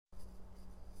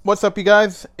What's up, you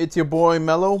guys? It's your boy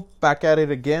Mello back at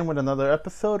it again with another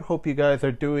episode. Hope you guys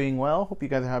are doing well. Hope you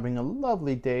guys are having a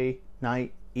lovely day,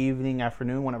 night, evening,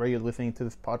 afternoon, whenever you're listening to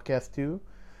this podcast too.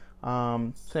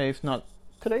 Today's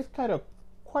kind of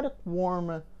quite a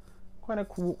warm, quite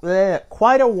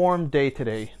a warm day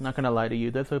today. Not gonna lie to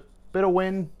you. There's a bit of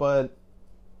wind, but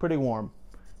pretty warm.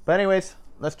 But anyways,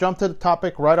 let's jump to the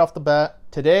topic right off the bat.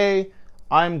 Today,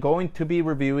 I'm going to be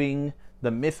reviewing the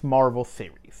Miss Marvel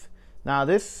series. Now,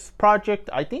 this project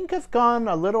I think has gone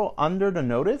a little under the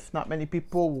notice. Not many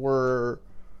people were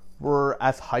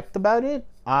as hyped about it.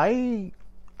 I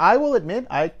will admit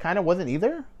I kind of wasn't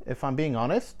either, if I'm being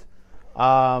honest.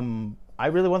 I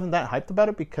really wasn't that hyped about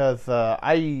it because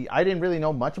I didn't really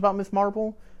know much about Miss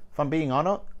Marvel. If I'm being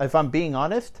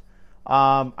honest,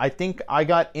 I think I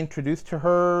got introduced to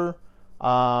her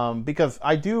because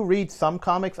I do read some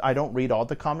comics. I don't read all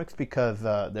the comics because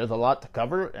there's a lot to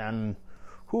cover, and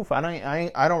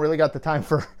I don't really got the time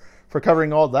for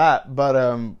covering all that.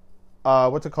 But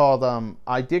what's it called?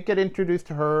 I did get introduced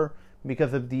to her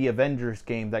because of the Avengers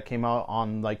game that came out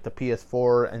on like the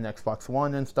PS4 and Xbox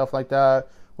One and stuff like that,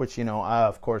 which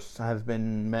of course has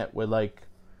been met with like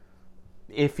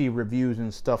iffy reviews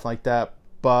and stuff like that.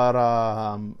 But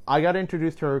I got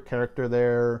introduced to her character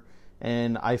there,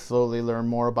 and I slowly learned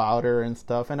more about her and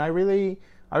stuff. And I really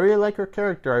like her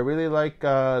character. I really like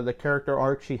the character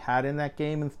arc she had in that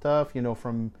game and stuff.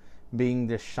 From being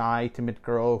this shy, timid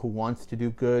girl who wants to do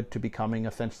good to becoming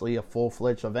essentially a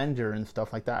full-fledged Avenger and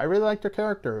stuff like that. I really liked her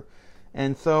character,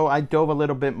 and so I dove a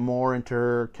little bit more into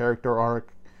her character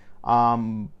arc.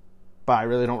 But I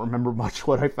really don't remember much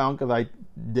what I found because I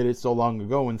did it so long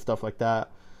ago and stuff like that.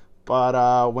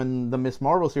 But when the Miss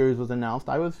Marvel series was announced,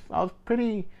 I was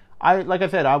pretty. Like I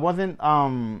said, I wasn't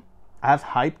as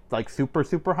hyped, like super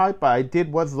hyped, but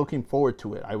was looking forward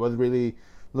to it. I was really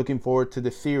looking forward to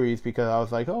the series because I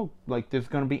was like, oh, like this is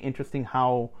gonna be interesting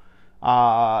how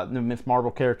the Miss Marvel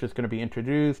character is gonna be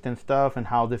introduced and stuff, and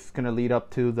how this is gonna lead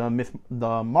up to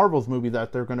the Marvels movie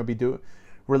that they're gonna be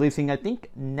releasing. I think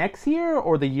next year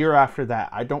or the year after that.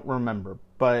 I don't remember,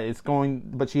 but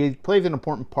she plays an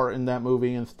important part in that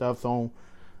movie and stuff. So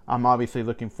I'm obviously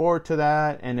looking forward to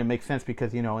that, and it makes sense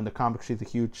because in the comics she's a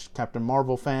huge Captain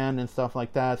Marvel fan and stuff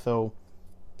like that. So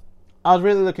I was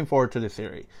really looking forward to the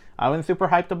series. I wasn't super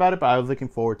hyped about it, but I was looking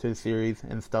forward to the series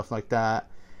and stuff like that.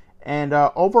 And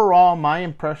overall, my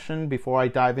impression before I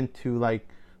dive into like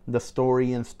the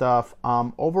story and stuff,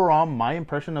 overall my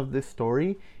impression of this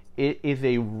story, it is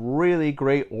a really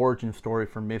great origin story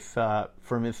for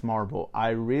Miss Marvel. I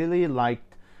really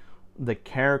liked the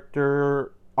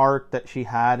character arc that she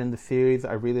had in the series.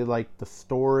 I really liked the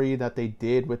story that they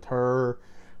did with her.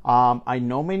 I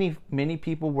know many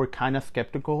people were kind of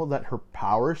skeptical that her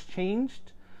powers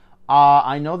changed.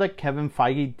 I know that Kevin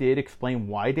Feige did explain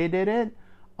why they did it.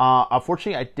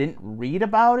 Unfortunately, I didn't read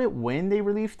about it when they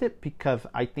released it because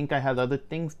I think I had other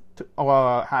things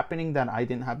happening that I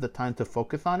didn't have the time to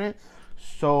focus on it.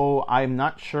 So I'm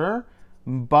not sure.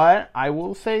 But I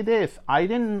will say this: I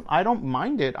don't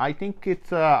mind it. I think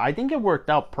I think it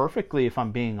worked out perfectly. If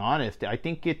I'm being honest, I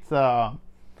think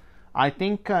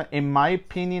in my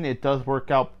opinion, it does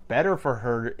work out better for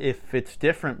her if it's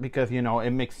different because it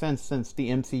makes sense since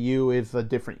the MCU is a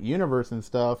different universe and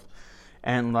stuff,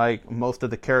 and like most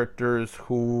of the characters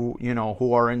who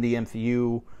are in the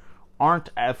MCU aren't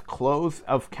as close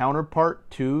of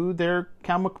counterpart to their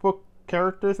comic book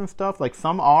characters and stuff. Like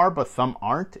some are, but some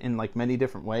aren't in like many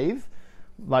different ways.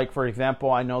 Like for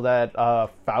example, I know that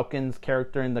Falcon's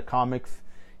character in the comics,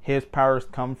 his powers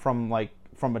come from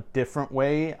a different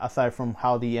way aside from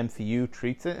how the MCU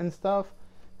treats it and stuff.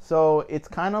 So it's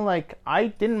kind of like I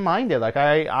didn't mind it. Like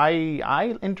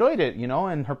I enjoyed it,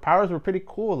 and her powers were pretty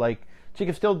cool. Like she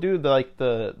could still do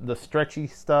the stretchy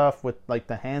stuff with like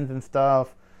the hands and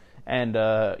stuff, and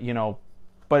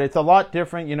but it's a lot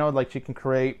different, like she can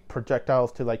create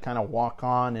projectiles to like kind of walk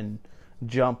on and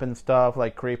jump and stuff,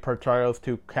 like create projectiles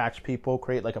to catch people,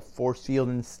 create like a force field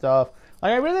and stuff.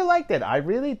 Like I really liked it. I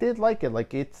really did like it.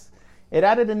 Like it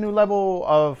added a new level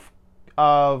of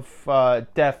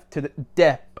depth to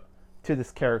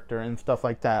this character and stuff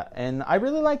like that, and I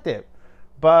really liked it.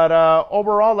 But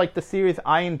overall, like the series,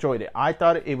 I enjoyed it. I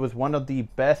thought it was one of the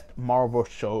best Marvel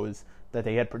shows that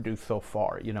they had produced so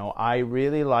far. I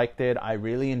really liked it. I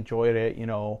really enjoyed it.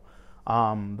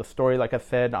 The story, like I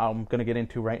said, I'm gonna get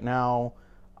into right now.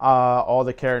 All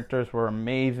the characters were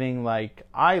amazing. Like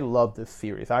I love this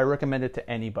series. I recommend it to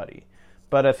anybody.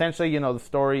 But essentially, the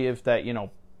story is that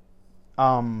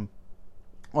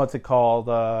what's it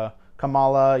called?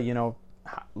 Kamala,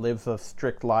 lives a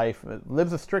strict life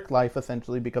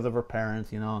essentially because of her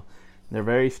parents. They're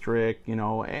very strict, you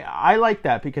know. I like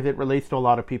that because it relates to a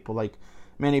lot of people. Like,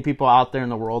 many people out there in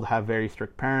the world have very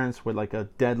strict parents with like a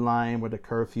deadline, with a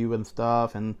curfew and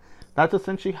stuff. And that's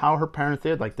essentially how her parents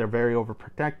did. Like, they're very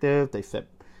overprotective. They set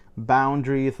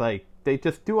boundaries. Like, they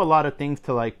just do a lot of things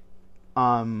to like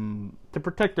to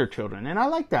protect their children. And I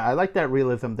like that. I like that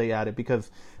realism they added,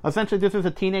 because essentially this is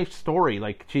a teenage story.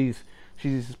 Like, she's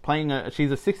playing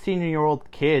she's a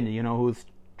 16-year-old kid, you know, who's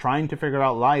trying to figure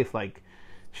out life. Like,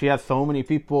 she has so many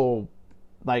people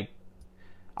like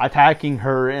attacking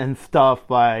her and stuff.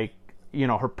 Like, you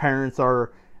know, her parents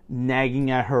are nagging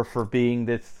at her for being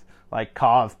this like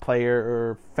cosplayer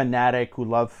or fanatic who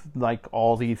loves like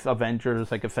all these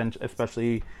Avengers, like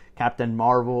especially Captain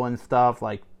Marvel and stuff.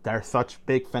 Like, they're such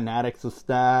big fanatics of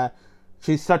that.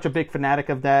 She's such a big fanatic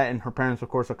of that, and her parents, of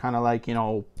course, are kind of like, you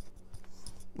know,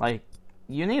 like,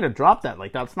 you need to drop that.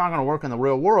 Like, that's not going to work in the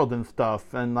real world and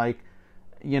stuff. And like,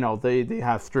 you know, they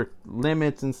have strict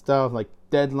limits and stuff, like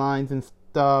deadlines and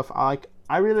stuff. I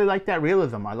really like that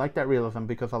realism. I like that realism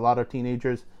because a lot of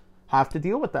teenagers have to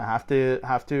deal with that.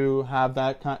 Have to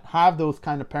have those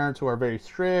kind of parents who are very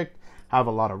strict, have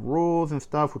a lot of rules and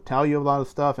stuff, who tell you a lot of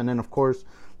stuff. And then, of course,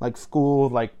 like school,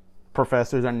 like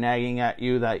professors are nagging at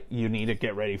you that you need to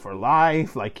get ready for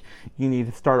life. Like, you need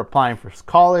to start applying for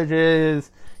colleges.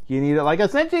 You need to, like,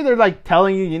 essentially they're like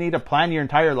telling you need to plan your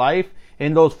entire life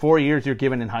in those 4 years you're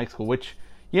given in high school, which,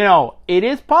 you know, it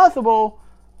is possible,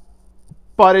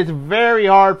 but it's very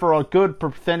hard for a good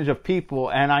percentage of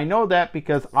people. And I know that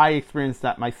because I experienced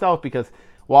that myself, because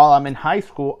while I'm in high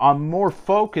school, I'm more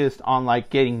focused on like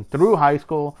getting through high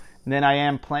school than I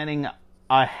am planning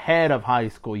ahead of high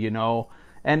school, you know.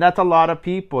 And that's a lot of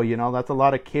people, you know, that's a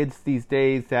lot of kids these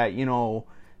days that, you know,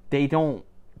 they don't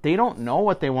know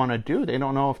what they want to do. They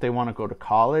don't know if they want to go to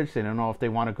college. They don't know if they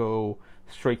want to go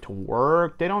straight to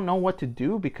work. They don't know what to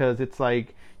do, because it's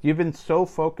like you've been so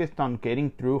focused on getting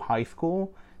through high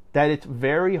school that it's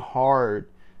very hard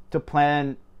to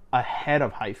plan ahead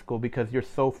of high school, because you're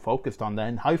so focused on that.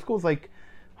 And high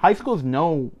school's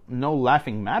no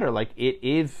laughing matter. Like, it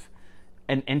is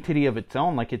an entity of its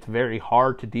own. Like, it's very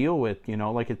hard to deal with, you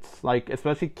know. Like, it's like,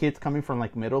 especially kids coming from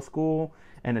like middle school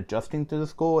and adjusting to the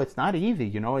school, it's not easy,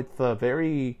 you know. It's a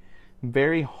very,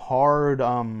 very hard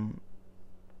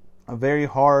a very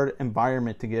hard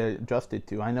environment to get adjusted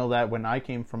to. I know that when I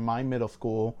came from my middle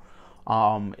school,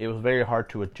 it was very hard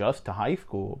to adjust to high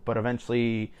school, but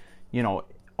eventually, you know,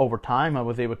 over time I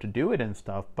was able to do it and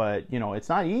stuff. But, you know, it's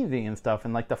not easy and stuff.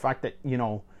 And like the fact that, you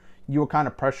know, you were kind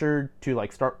of pressured to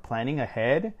like start planning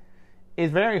ahead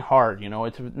is very hard, you know.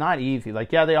 It's not easy.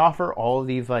 Like, yeah, they offer all of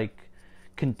these like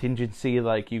contingency,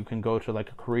 like you can go to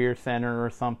like a career center or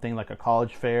something, like a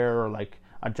college fair or like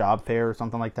a job fair or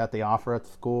something like that they offer at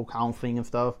school, counseling and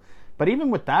stuff. But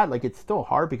even with that, like, it's still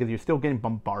hard because you're still getting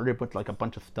bombarded with like a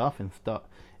bunch of stuff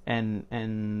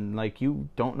and like you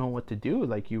don't know what to do.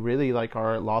 Like, you really like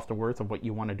are lost of words of what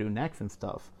you want to do next and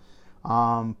stuff.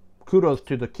 Kudos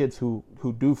to the kids who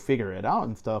do figure it out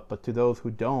and stuff, but to those who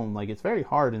don't, like, it's very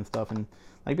hard and stuff. And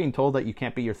like being told that you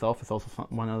can't be yourself is also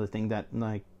one other thing that,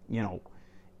 like, you know,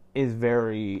 is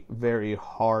very, very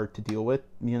hard to deal with,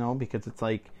 you know, because it's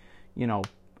like, you know,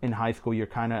 in high school you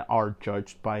kind of are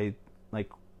judged by like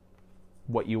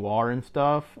what you are and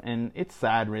stuff, and it's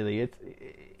sad, really. It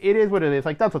is what it is.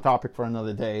 Like, that's a topic for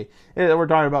another day. We're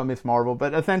talking about Miss Marvel,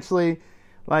 but essentially,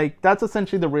 like, that's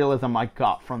essentially the realism I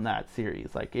got from that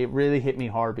series. Like, it really hit me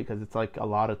hard because it's like a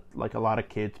lot of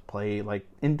kids play like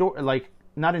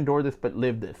not endure this, but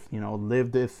live this, you know,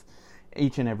 live this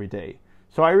each and every day.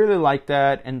 So I really like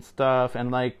that and stuff.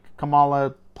 And like,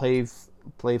 Kamala plays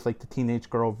like the teenage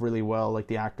girl really well. Like,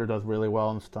 the actor does really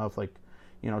well and stuff. Like,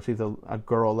 you know, she's a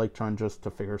girl like trying just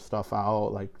to figure stuff out.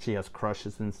 Like, she has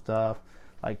crushes and stuff.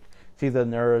 Like, she's a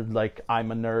nerd, like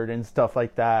I'm a nerd and stuff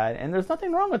like that. And there's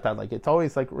nothing wrong with that. Like, it's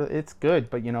always like, it's good,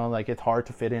 but you know, like, it's hard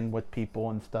to fit in with people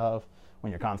and stuff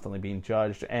when you're constantly being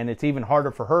judged. And it's even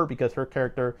harder for her because her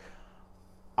character,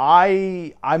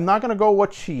 I'm not gonna go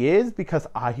what she is because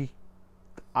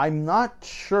I'm not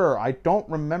sure. I don't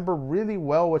remember really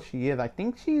well what she is. I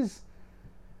think she's...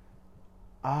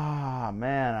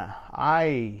 man.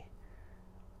 I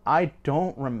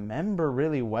don't remember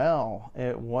really well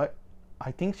what... I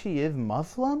think she is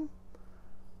Muslim?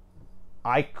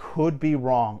 I could be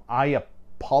wrong. I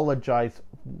apologize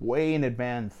way in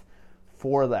advance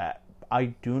for that.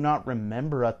 I do not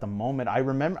remember at the moment. I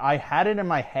remember I had it in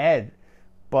my head,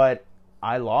 but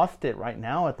I lost it right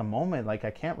now at the moment. Like, I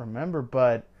can't remember.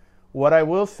 But what I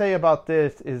will say about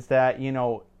this is that, you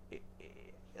know,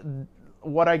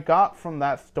 what I got from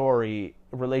that story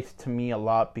relates to me a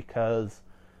lot because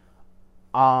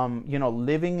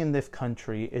living in this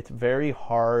country, it's very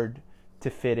hard to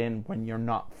fit in when you're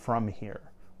not from here,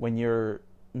 when you're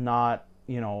not,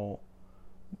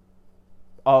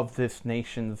 of this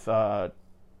nation's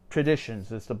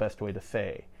traditions, is the best way to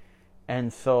say.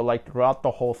 And so, like, throughout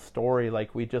the whole story,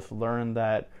 like, we just learned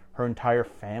that her entire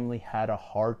family had a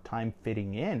hard time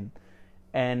fitting in.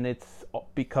 And it's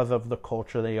because of the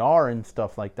culture they are and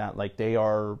stuff like that. Like, they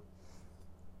are,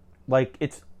 like,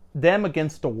 it's them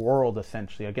against the world,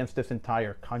 essentially, against this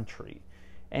entire country.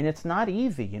 And it's not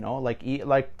easy,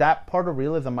 like that part of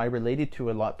realism I related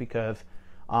to a lot because,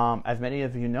 as many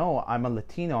of you know, I'm a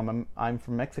Latino. I'm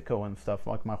from Mexico and stuff.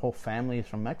 Like, my whole family is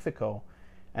from Mexico.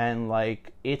 And,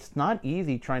 like, it's not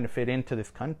easy trying to fit into this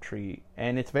country.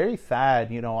 And it's very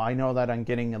sad, I know that I'm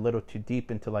getting a little too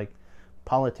deep into, like,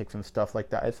 politics and stuff like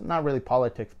that. It's not really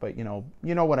politics, but, you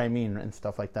know what I mean and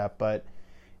stuff like that. But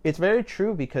it's very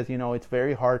true because, it's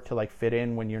very hard to, like, fit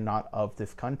in when you're not of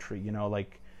this country,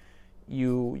 like,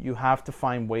 you have to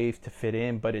find ways to fit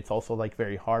in, but it's also, like,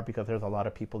 very hard because there's a lot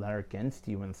of people that are against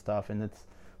you and stuff. And it's,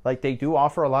 like, they do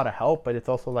offer a lot of help, but it's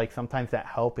also, like, sometimes that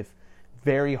help is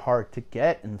very hard to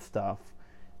get and stuff.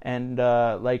 And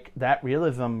like, that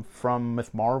realism from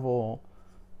Miss Marvel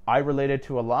I related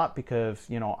to a lot because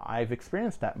I've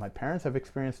experienced that. My parents have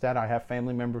experienced that. I have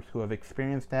family members who have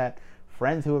experienced that,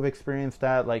 friends who have experienced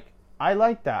that. Like, I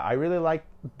like that. I really like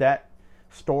that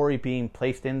story being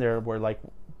placed in there where, like,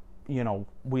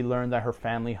 we learned that her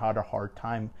family had a hard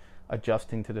time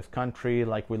adjusting to this country.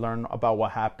 Like, we learn about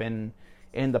what happened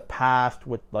in the past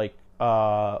with, like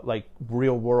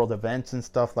real world events and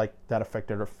stuff like that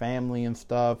affected her family and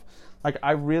stuff. Like,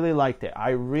 I really liked it. I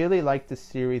really liked the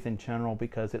series in general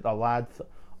because it allowed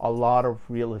a lot of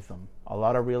realism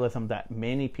that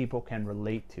many people can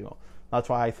relate to. That's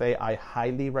why I say I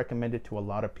highly recommend it to a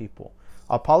lot of people.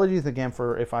 Apologies again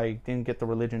for if I didn't get the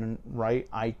religion right.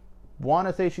 I want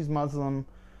to say she's Muslim,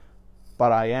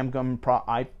 but I'm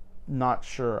not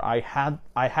sure. I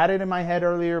had it in my head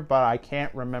earlier, but I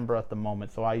can't remember at the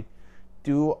moment. So I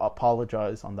do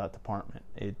apologize on that department.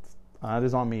 That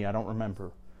is on me. I don't remember.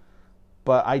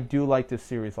 But I do like this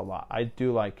series a lot. I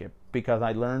do like it because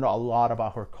I learned a lot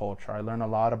about her culture. I learned a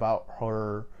lot about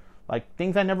her, like,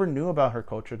 things I never knew about her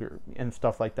culture and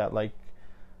stuff like that. Like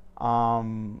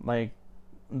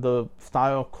the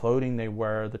style of clothing they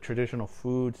wear, the traditional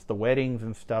foods, the weddings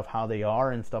and stuff, how they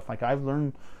are and stuff. Like, I've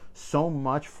learned so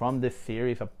much from this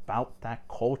series about that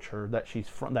culture that she's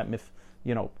from, that Miss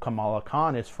Kamala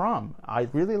Khan is from. I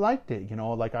really liked it,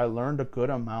 like, I learned a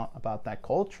good amount about that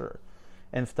culture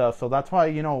and stuff. So that's why,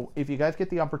 if you guys get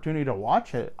the opportunity to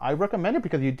watch it, I recommend it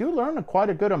because you do learn quite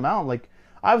a good amount. Like,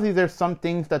 obviously there's some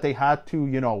things that they had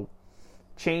to,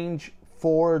 change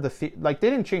for the, like, they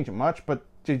didn't change much, but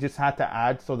they just had to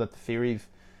add so that the series,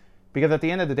 because at the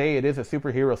end of the day it is a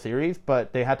superhero series,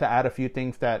 but they had to add a few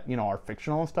things that, are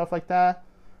fictional and stuff like that.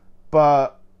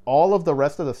 But all of the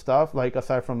rest of the stuff, like,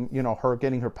 aside from, her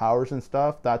getting her powers and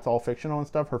stuff, that's all fictional and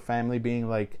stuff. Her family being,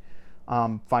 like,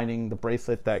 finding the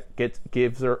bracelet that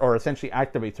gives her, or essentially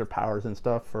activates her powers and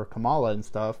stuff for Kamala and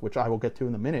stuff, which I will get to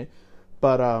in a minute.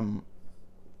 But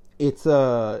it's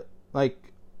like,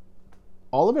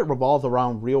 all of it revolves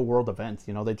around real world events.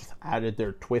 They just added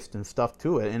their twist and stuff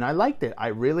to it, and I liked it. I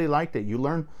really liked it. You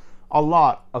learn a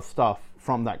lot of stuff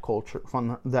from that culture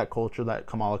that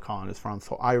Kamala Khan is from.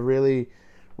 So I really,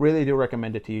 really do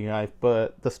recommend it to you guys.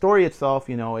 But the story itself,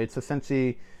 it's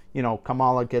essentially,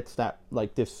 Kamala gets that,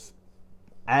 like, this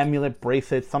amulet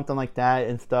bracelet, something like that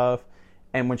and stuff,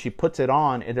 and when she puts it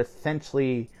on, it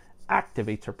essentially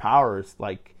activates her powers.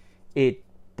 Like, it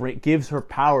gives her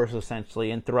powers essentially.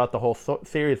 And throughout the whole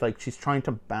series, like, she's trying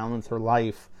to balance her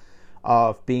life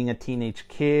of being a teenage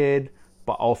kid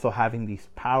but also having these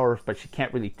powers, but she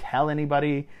can't really tell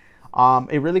anybody.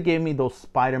 It really gave me those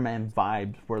Spider-Man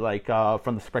vibes where, like,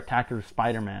 from the Spectacular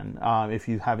Spider-Man, if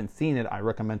you haven't seen it, I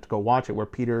recommend to go watch it, where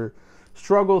Peter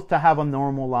struggles to have a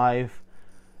normal life.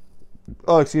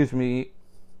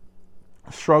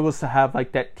 Struggles to have,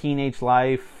 like, that teenage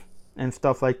life and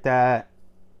stuff like that,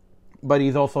 but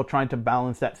he's also trying to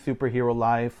balance that superhero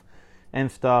life and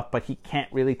stuff, but he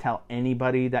can't really tell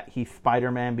anybody that he's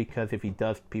Spider-Man, because if he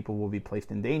does, people will be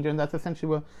placed in danger. And that's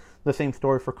essentially the same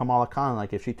story for Kamala Khan.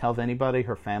 Like, if she tells anybody,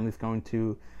 her family's going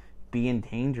to be in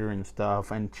danger and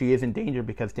stuff, and she is in danger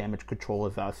because Damage Control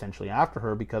is essentially after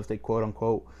her, because they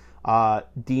quote-unquote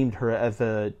deemed her as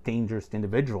a dangerous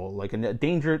individual, like an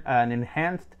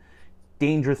enhanced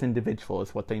dangerous individual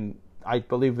is what I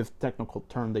believe is the technical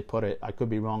term they put it. I could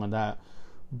be wrong on that,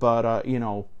 but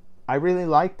I really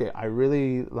liked it. I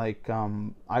really like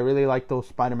those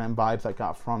Spider-Man vibes I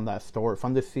got from that story,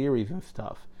 from this series and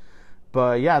stuff.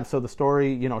 But yeah, so the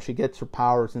story, she gets her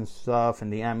powers and stuff,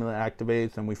 and the amulet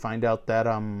activates, and we find out that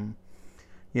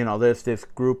there's this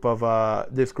group of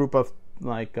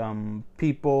like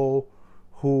people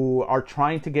who are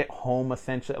trying to get home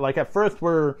essentially. Like at first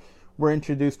we're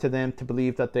introduced to them to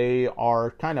believe that they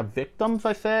are kind of victims,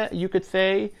 you could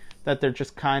say, that they're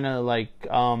just kind of like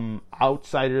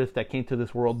outsiders that came to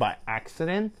this world by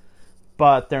accident,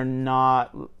 but they're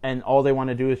not, and all they want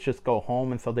to do is just go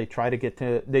home. And so they try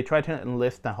to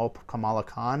enlist the help of Kamala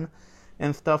Khan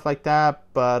and stuff like that.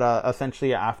 But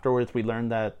essentially afterwards we learn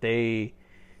that they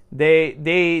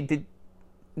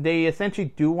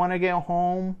essentially do want to get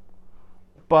home,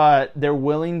 but they're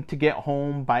willing to get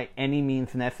home by any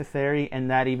means necessary, and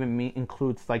that even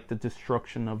includes like the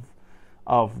destruction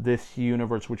of this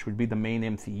universe, which would be the main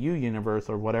MCU universe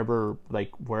or whatever,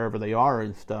 like wherever they are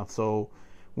and stuff. So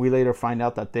we later find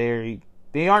out that they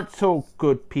aren't so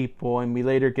good people, and we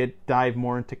later dive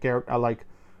more into character, like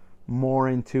more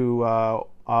into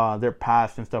their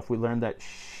past and stuff. We learn that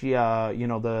she,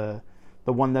 the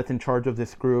one that's in charge of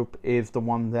this group is the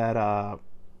one that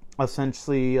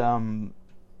essentially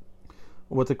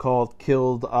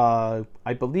killed,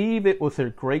 I believe it was her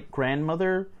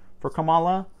great-grandmother for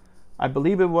Kamala. I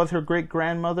believe it was her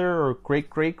great-grandmother or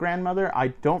great-great-grandmother. I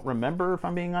don't remember, if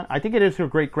I'm being honest. I think it is her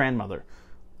great-grandmother.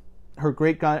 Her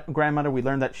great-grandmother, we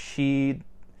learned that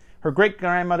her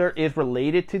great-grandmother is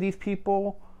related to these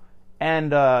people,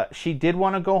 and she did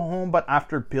want to go home, but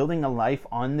after building a life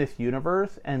on this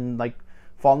universe and like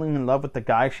falling in love with the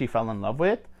guy she fell in love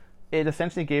with, it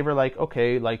essentially gave her like,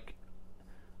 okay, like,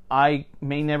 I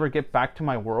may never get back to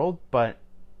my world, but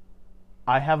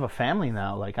I have a family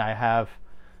now. Like, I have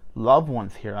loved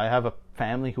ones here. I have a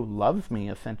family who loves me,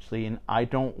 essentially, and I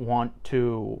don't want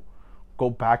to go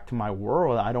back to my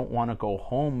world. I don't want to go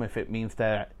home if it means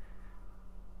that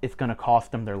it's going to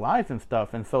cost them their lives and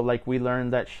stuff. And so, like, we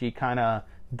learned that she kind of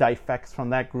defects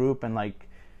from that group, and, like,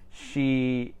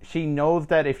 she knows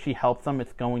that if she helps them,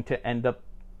 it's going to end up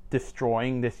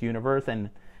destroying this universe and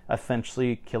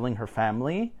essentially killing her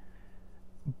family.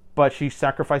 But she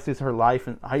sacrifices her life,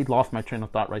 and I lost my train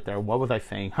of thought right there. What was I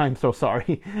saying? I'm so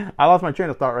sorry. I lost my train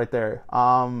of thought right there.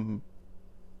 I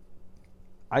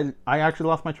actually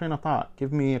lost my train of thought.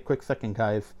 Give me a quick second,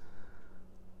 guys.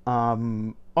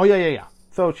 Oh yeah.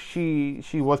 So she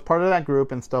was part of that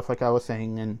group and stuff, like I was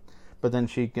saying, but then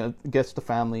she gets the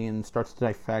family and starts to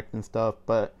defect and stuff.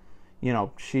 But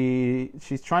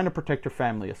she's trying to protect her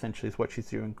family. Essentially, is what she's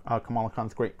doing. Kamala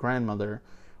Khan's great grandmother.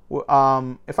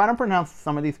 If I don't pronounce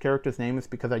some of these characters' names,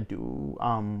 because I do.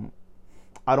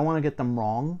 I don't want to get them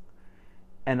wrong,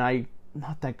 and I'm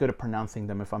not that good at pronouncing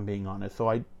them, if I'm being honest. So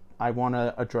I want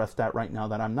to address that right now,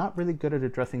 that I'm not really good at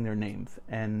addressing their names,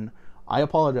 and I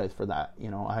apologize for that.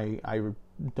 I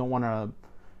don't want to,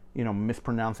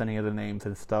 mispronounce any of the names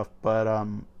and stuff. But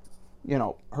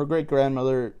her great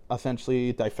grandmother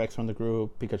essentially defects from the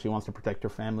group because she wants to protect her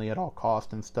family at all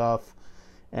costs and stuff.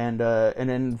 And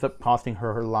ends up costing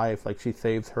her life. Like, she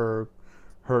saves her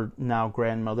now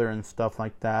grandmother and stuff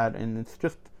like that. And it's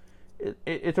just,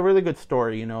 it's a really good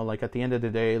story, like at the end of the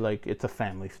day, like, it's a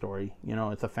family story,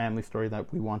 it's a family story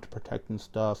that we want to protect and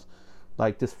stuff.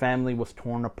 Like, this family was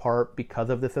torn apart because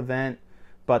of this event,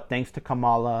 but thanks to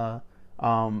Kamala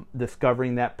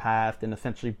discovering that past and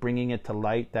essentially bringing it to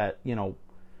light that,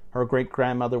 her great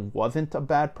grandmother wasn't a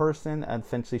bad person, and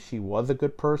essentially she was a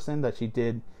good person, that she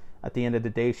did, at the end of the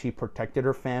day, she protected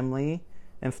her family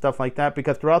and stuff like that.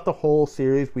 Because throughout the whole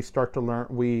series, we start to learn,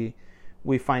 we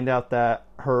find out that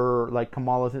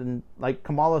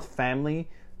Kamala's family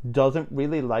doesn't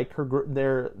really like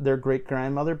their great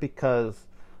grandmother, because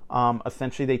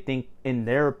essentially they think, in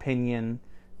their opinion,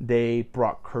 they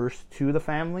brought curse to the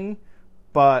family.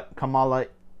 But Kamala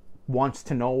wants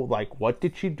to know, like, what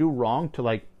did she do wrong to,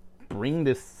 like, bring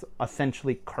this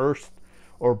essentially cursed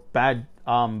or bad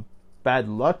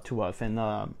luck to us. And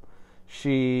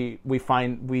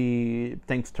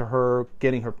thanks to her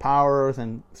getting her powers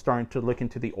and starting to look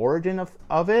into the origin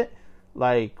of it,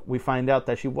 like, we find out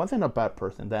that she wasn't a bad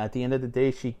person, that at the end of the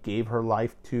day she gave her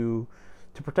life to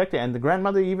protect it. And the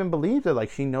grandmother even believes it. Like,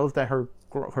 she knows that her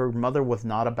mother was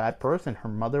not a bad person. Her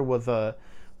mother was a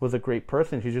great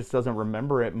person. She just doesn't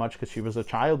remember it much because she was a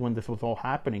child when this was all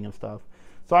happening and stuff.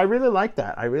 So I really like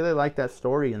that. I really like that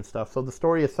story and stuff. So the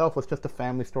story itself was just a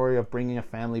family story of bringing a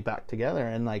family back together.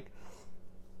 And, like,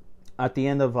 at the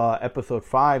end of episode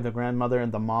 5, the grandmother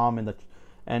and the mom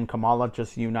and Kamala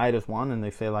just unite as one, and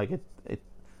they say, like,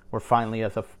 we're finally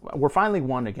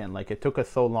one again. Like, it took us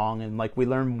so long, and, like, we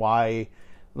learn why,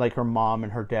 like, her mom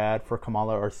and her dad for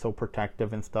Kamala are so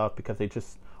protective and stuff, because they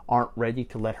just aren't ready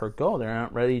to let her go. They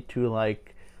aren't ready to,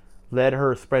 like, let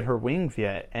her spread her wings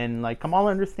yet. And like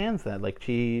Kamala understands that. Like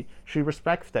she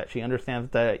respects that. She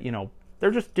understands that,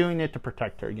 they're just doing it to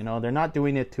protect her. They're not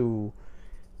doing it to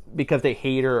because they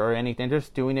hate her or anything. They're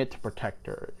just doing it to protect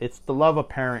her. It's the love a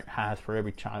parent has for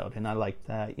every child, and I like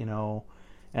that.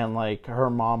 And like her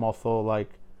mom also, like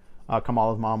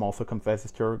Kamala's mom also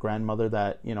confesses to her grandmother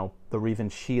that the reason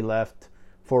she left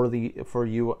for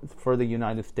the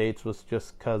United States was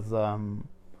just because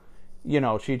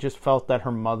she just felt that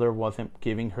her mother wasn't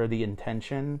giving her the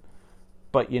intention,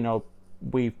 but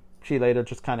she later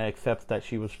just kind of accepts that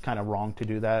she was kind of wrong to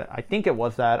do that. I think it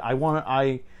was that.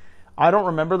 I don't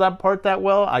remember that part that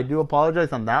well. I do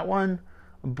apologize on that one.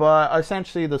 But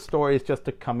essentially, the story is just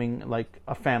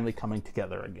a family coming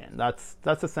together again.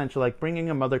 That's essentially like bringing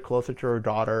a mother closer to her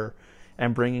daughter,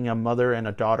 and bringing a mother and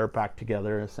a daughter back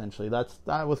together. Essentially,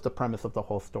 that was the premise of the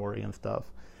whole story and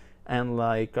stuff. And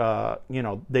like Kamala's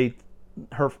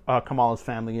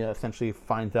family essentially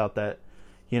finds out that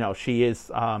she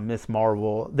is Miss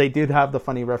Marvel. They did have the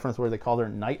funny reference where they called her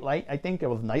Nightlight. I think it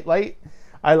was Nightlight.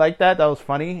 I like that. That was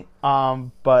funny.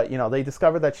 But they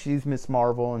discover that she's Miss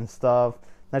Marvel and stuff.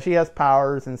 Now she has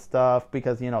powers and stuff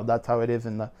because that's how it is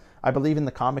I believe in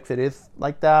the comics it is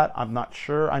like that. I'm not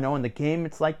sure. I know in the game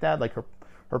it's like that. Like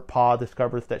her pa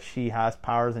discovers that she has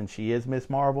powers and she is Miss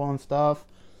Marvel and stuff.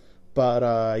 But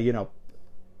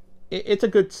it's a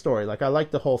good story. Like I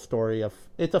like the whole story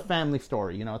it's a family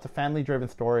story. It's a family driven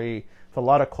story. It's a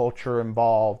lot of culture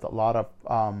involved. A lot of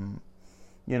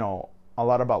a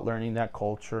lot about learning that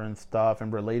culture and stuff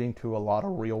and relating to a lot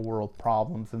of real world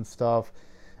problems and stuff.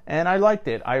 And I liked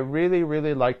it. I really,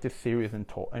 really liked this series in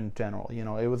general.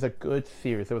 It was a good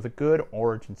series. It was a good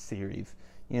origin series.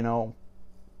 There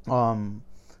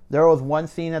was one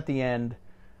scene at the end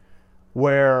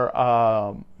where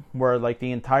like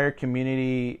the entire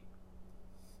community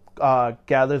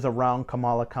gathers around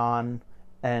Kamala Khan,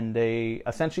 and they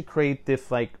essentially create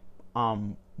this like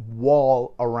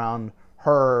wall around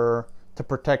her to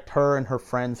protect her and her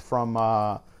friends from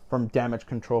damage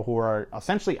control, who are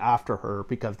essentially after her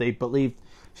because they believe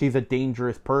she's a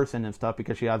dangerous person and stuff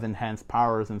because she has enhanced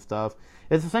powers and stuff.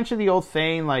 It's essentially the old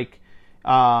saying like,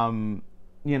 what's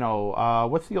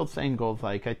the old saying goes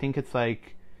like? I think it's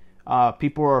like,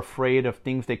 people are afraid of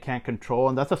things they can't control,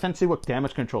 and that's essentially what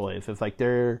damage control is. It's like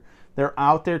they're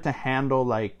out there to handle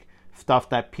like stuff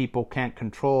that people can't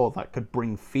control that could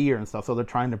bring fear and stuff. So they're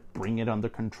trying to bring it under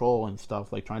control and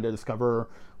stuff, like trying to discover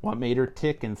what made her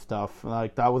tick and stuff.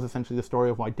 Like that was essentially the story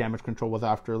of why damage control was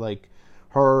after like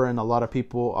her and a lot of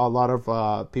people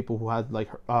who had like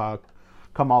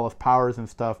Kamala's powers and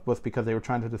stuff, was because they were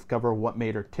trying to discover what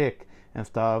made her tick and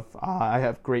stuff. I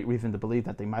have great reason to believe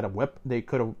that they might have they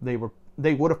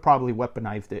would have probably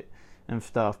weaponized it and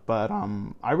stuff. But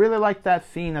I really liked that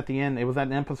scene at the end. It was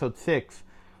at episode 6,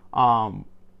 where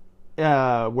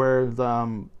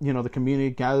the community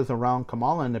gathers around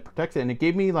Kamala and it protects it, and it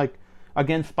gave me like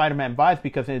again Spider-Man vibes,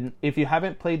 because if you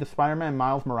haven't played the Spider-Man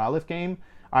Miles Morales game,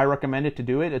 I recommend it to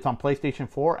do it. It's on PlayStation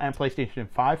 4 and PlayStation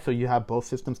 5, so you have both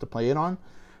systems to play it on.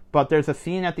 But there's a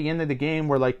scene at the end of the game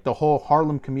where like the whole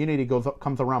Harlem community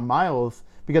comes around Miles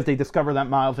because they discover that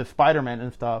Miles is Spider-Man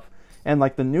and stuff. And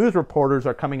like the news reporters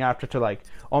are coming after to like,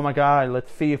 oh my god,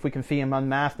 let's see if we can see him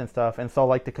unmasked and stuff. And so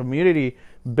like the community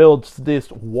builds this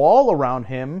wall around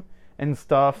him and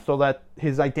stuff so that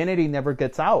his identity never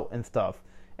gets out and stuff.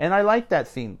 And I like that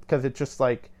scene because it just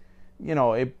like,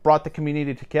 it brought the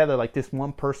community together. Like this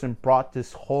one person brought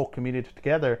this whole community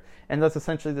together. And that's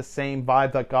essentially the same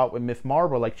vibe I got with Miss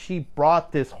Marvel. Like she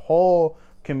brought this whole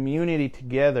community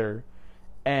together,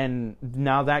 and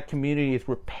now that community is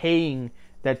repaying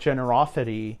that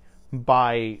generosity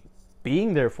by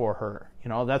being there for her.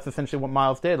 That's essentially what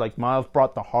Miles did. Like Miles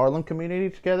brought the Harlem community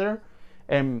together,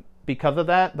 and because of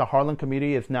that, the Harlem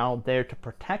community is now there to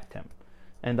protect him.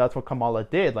 And that's what Kamala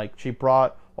did. Like she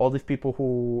brought all these people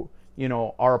who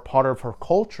are a part of her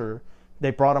culture. They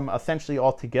brought them essentially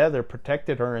all together,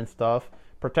 protected him and stuff,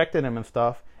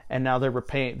 and now they're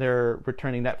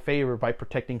returning that favor by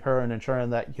protecting her and ensuring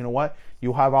that,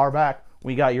 you have our back,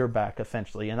 we got your back,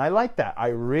 essentially. And I like that. I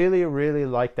really, really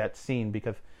like that scene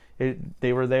because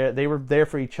they were there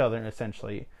for each other,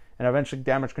 essentially. And eventually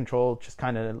Damage Control just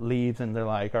kind of leaves, and they're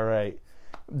like, all right.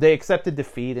 They accepted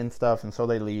defeat and stuff, and so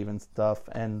they leave and stuff.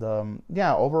 And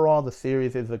overall the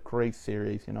series is a great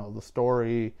series. The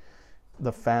story,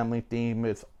 the family theme,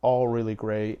 it's all really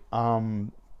great.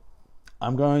 I'm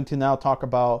going to now talk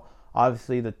about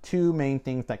obviously the two main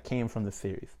things that came from the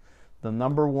series. The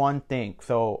number one thing.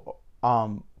 So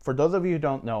for those of you who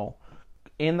don't know,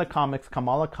 in the comics,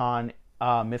 Kamala Khan,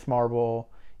 Miss Marvel,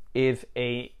 is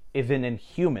an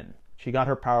Inhuman. She got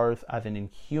her powers as an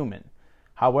Inhuman.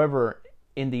 However,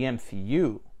 in the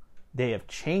MCU, they have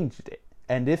changed it,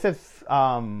 and this is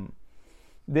kind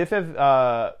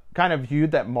of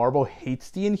viewed that Marvel hates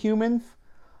the Inhumans.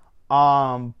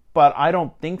 But I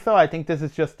don't think so. I think this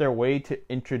is just their way to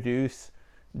introduce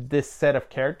this set of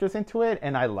characters into it,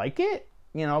 and I like it,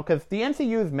 because the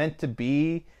MCU is meant to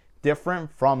be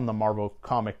different from the Marvel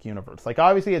comic universe. Like,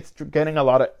 obviously, it's getting a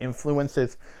lot of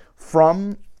influences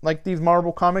from, like, these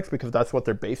Marvel comics, because that's what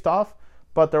they're based off,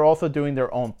 but they're also doing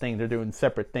their own thing. They're doing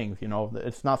separate things,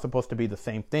 It's not supposed to be the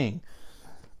same thing.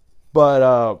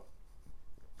 But,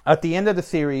 at the end of the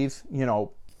series,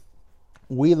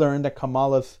 we learned that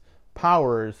Kamala's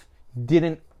powers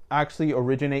didn't actually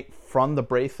originate from the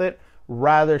bracelet.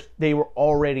 Rather, they were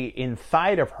already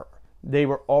inside of her. They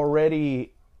were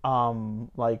already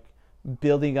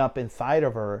building up inside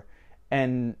of her,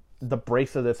 and the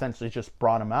bracelet essentially just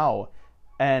brought them out.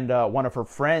 And one of her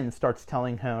friends starts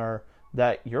telling her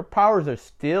that your powers are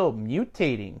still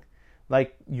mutating,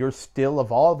 like you're still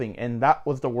evolving, and that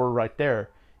was the word right there,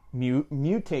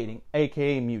 mutating,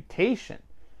 aka mutation,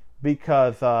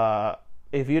 because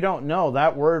if you don't know,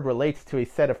 that word relates to a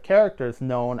set of characters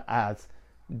known as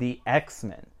the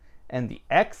X-Men. And the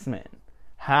X-Men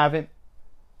have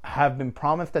been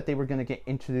promised that they were going to get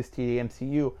introduced to the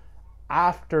MCU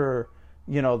after,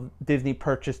 Disney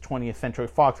purchased 20th Century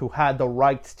Fox, who had the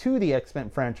rights to the X-Men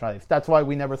franchise. That's why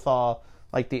we never saw,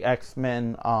 like, the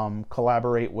X-Men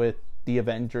collaborate with the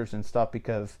Avengers and stuff,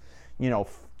 because,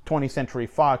 20th Century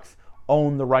Fox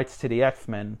owned the rights to the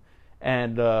X-Men,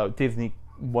 and Disney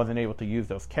wasn't able to use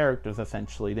those characters.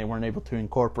 Essentially, they weren't able to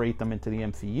incorporate them into the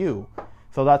MCU,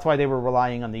 so that's why they were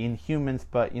relying on the Inhumans.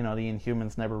 But the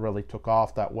Inhumans never really took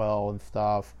off that well and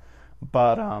stuff.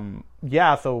 But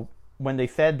yeah, so when they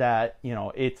said that,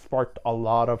 it sparked a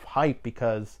lot of hype,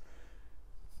 because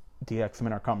the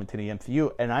X-Men are coming to the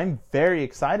MCU, and I'm very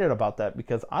excited about that,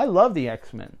 because I love the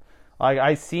X-Men. Like,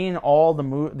 I've seen all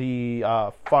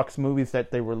the Fox movies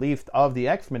that they released of the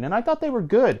X-Men, and I thought they were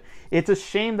good. It's a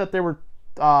shame that they were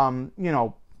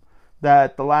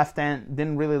that The Last Stand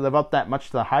didn't really live up that much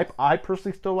to the hype. I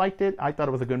personally still liked it. I thought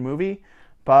it was a good movie.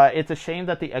 But it's a shame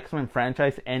that the X-Men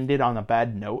franchise ended on a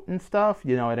bad note and stuff.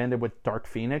 It ended with Dark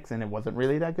Phoenix, and it wasn't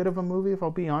really that good of a movie, if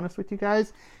I'll be honest with you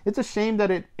guys. It's a shame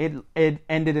that it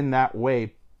ended in that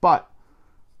way. But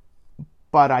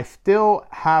I still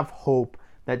have hope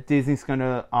that Disney's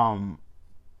gonna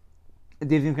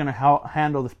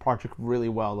handle this project really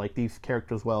well, like these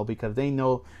characters well, because they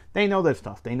know their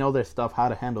stuff. They know their stuff, how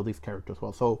to handle these characters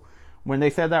well. So when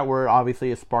they said that word,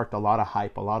 obviously it sparked a lot of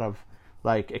hype, a lot of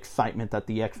excitement that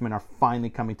the X-Men are finally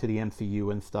coming to the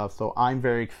MCU and stuff. So I'm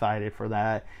very excited for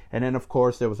that. And then of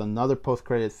course there was another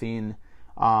post-credit scene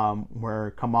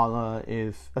where Kamala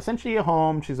is essentially at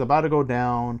home. She's about to go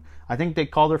down. I think they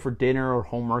called her for dinner or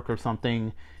homework or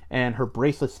something, and her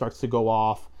bracelet starts to go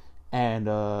off. And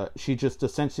she just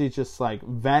essentially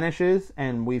vanishes,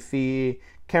 and we see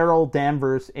Carol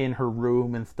Danvers in her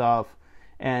room and stuff.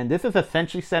 And this is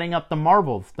essentially setting up the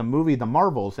Marvels, the movie The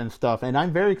Marvels and stuff. And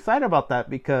I'm very excited about that,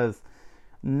 because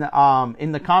in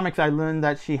the comics I learned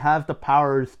that she has the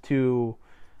powers to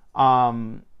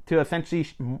essentially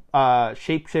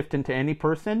shapeshift into any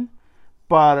person.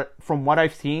 But from what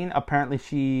I've seen, apparently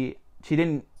she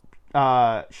didn't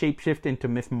shapeshift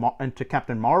into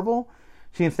Captain Marvel.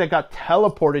 She instead got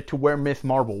teleported to where Miss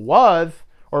Marvel was,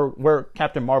 or where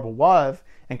Captain Marvel was,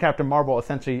 and Captain Marvel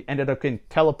essentially ended up getting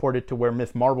teleported to where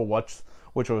Miss Marvel was,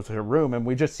 which was her room, and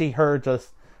we just see her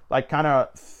just kind of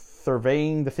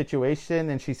surveying the situation,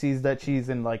 and she sees that she's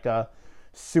in a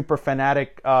super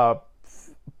fanatic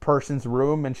person's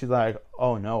room, and she's like,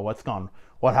 oh no,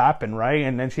 what happened, right?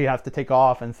 And then she has to take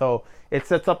off, and so it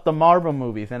sets up the Marvel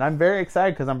movies, and I'm very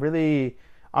excited, because I'm really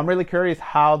curious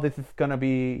how this is gonna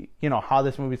be, how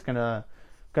this movie's gonna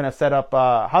set up,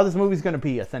 how this movie's gonna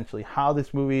be, essentially,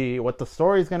 what the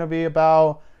story's gonna be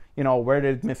about. Where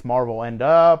did Miss Marvel end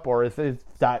up, or if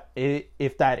that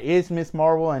is Miss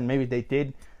Marvel, and maybe they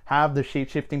did have the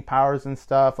shape-shifting powers and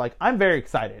stuff. I'm very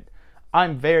excited.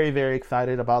 I'm very, very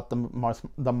excited about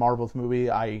the Marvels movie.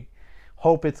 I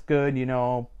hope it's good,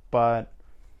 but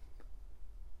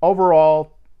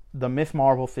overall, the Miss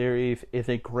Marvel series is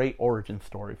a great origin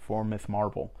story for Miss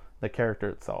Marvel, the character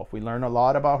itself. We learn a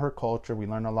lot about her culture. We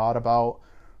learn a lot about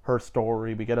her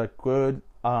story. We get a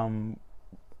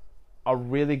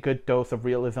really good dose of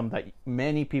realism that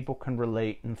many people can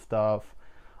relate and stuff.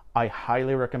 I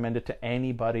highly recommend it to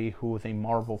anybody who is a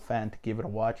Marvel fan to give it a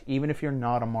watch, even if you're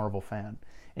not a Marvel fan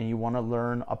and you want to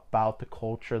learn about the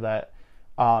culture that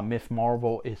Miss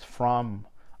Marvel is from.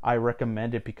 I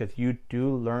recommend it because you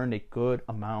do learn a good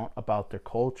amount about their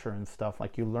culture and stuff.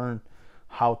 Like you learn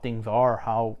how things are,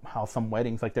 how some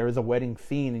weddings, like there is a wedding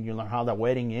scene and you learn how that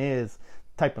wedding is,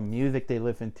 type of music they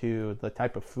listen to, the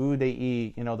type of food they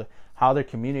eat, how their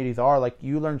communities are. Like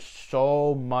you learn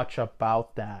so much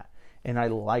about that, and I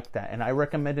like that, and I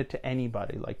recommend it to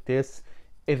anybody. Like this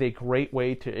is a great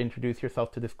way to introduce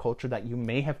yourself to this culture that you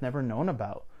may have never known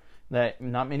about, that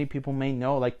not many people may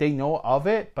know. Like they know of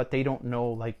it, but they don't know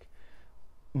like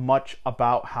much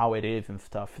about how it is and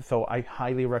stuff. So I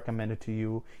highly recommend it to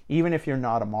you, even if you're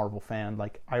not a Marvel fan.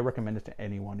 Like I recommend it to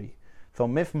anyone. So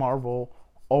Miss Marvel,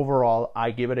 overall,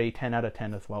 I give it a 10 out of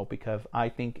 10 as well, because I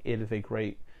think it is a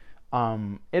great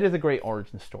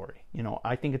origin story.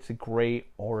 I think it's a great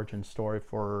origin story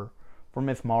for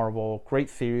Miss Marvel. Great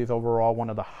series overall. One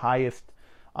of the highest,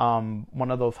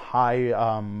 one of those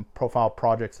high profile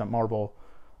projects that Marvel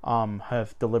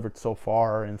has delivered so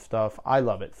far and stuff. I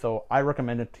love it. So I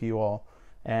recommend it to you all.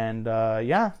 And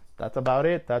yeah, that's about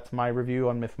it. That's my review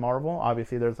on Miss Marvel.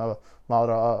 Obviously, there's a lot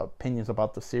of opinions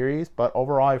about the series, but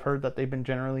overall, I've heard that they've been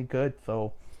generally good.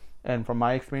 So, and from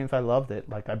my experience, I loved it.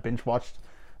 Like I binge watched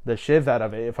the shiz out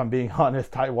of it. If I'm being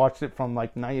honest, I watched it from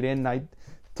like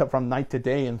from night to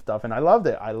day and stuff, and I loved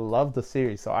it. I loved the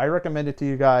series, so I recommend it to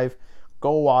you guys.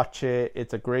 Go watch it.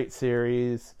 It's a great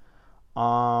series.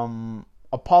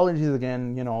 Apologies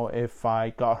again, if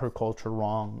I got her culture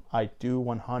wrong. I do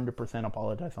 100%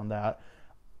 apologize on that.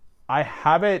 I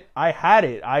had it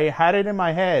in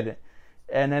my head,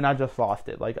 and then I just lost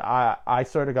it. Like I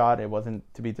swear to God, it wasn't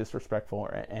to be disrespectful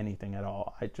or anything at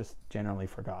all. I just generally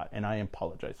forgot, and I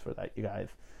apologize for that, you guys.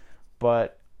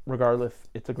 But regardless,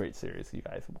 it's a great series, you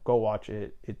guys. Go watch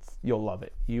it. You'll love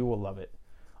it. You will love it.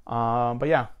 But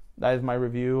yeah, that is my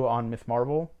review on Miss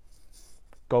Marvel.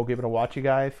 Go give it a watch, you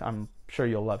guys. I'm sure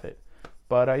you'll love it.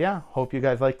 But yeah, hope you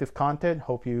guys like this content.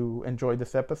 Hope you enjoyed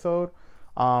this episode.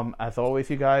 As always,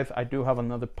 you guys, I do have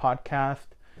another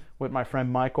podcast with my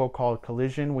friend Michael called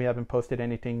Collision. We haven't posted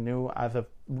anything new as of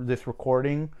this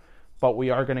recording, but we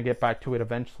are going to get back to it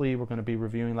eventually. We're going to be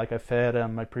reviewing, like I said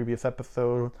on my previous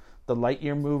episode, the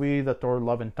Lightyear movie, the Thor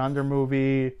Love and Thunder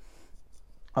movie.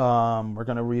 We're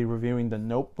going to be reviewing the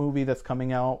Nope movie that's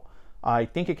coming out. I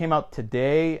think it came out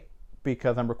today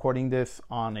because I'm recording this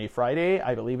on a Friday.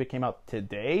 I believe it came out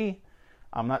today.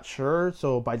 I'm not sure.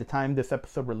 So by the time this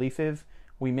episode releases,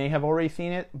 we may have already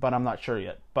seen it, but I'm not sure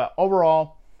yet. But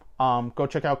overall, go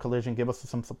check out Collision. Give us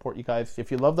some support, you guys. If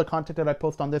you love the content that I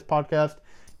post on this podcast,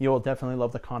 you will definitely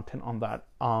love the content on that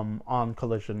on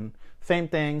Collision. Same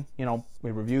thing,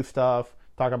 we review stuff,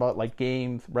 talk about like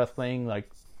games, wrestling, like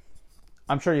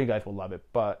I'm sure you guys will love it.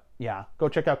 But yeah, go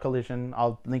check out Collision.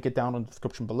 I'll link it down in the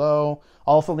description below.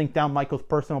 I'll also link down Michael's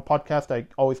personal podcast. I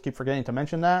always keep forgetting to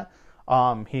mention that.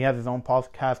 He has his own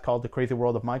podcast called The Crazy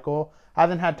World of Michael. I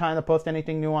haven't had time to post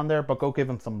anything new on there, but go give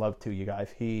him some love too, you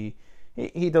guys. He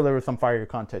delivers some fire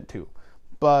content too.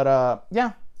 But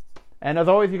yeah. And as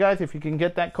always, you guys, if you can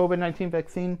get that COVID-19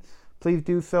 vaccine, please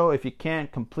do so. If you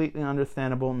can't, completely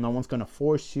understandable. No one's going to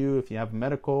force you. If you have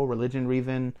medical, religion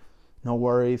reason, no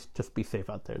worries. Just be safe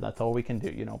out there. That's all we can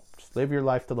do. Just live your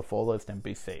life to the fullest and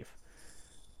be safe.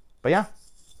 But yeah,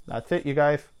 that's it, you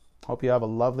guys. Hope you have a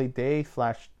lovely day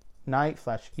 / night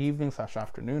 / evening /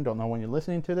 afternoon. Don't know when you're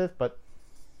listening to this, but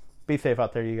be safe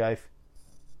out there, you guys.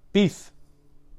 Peace.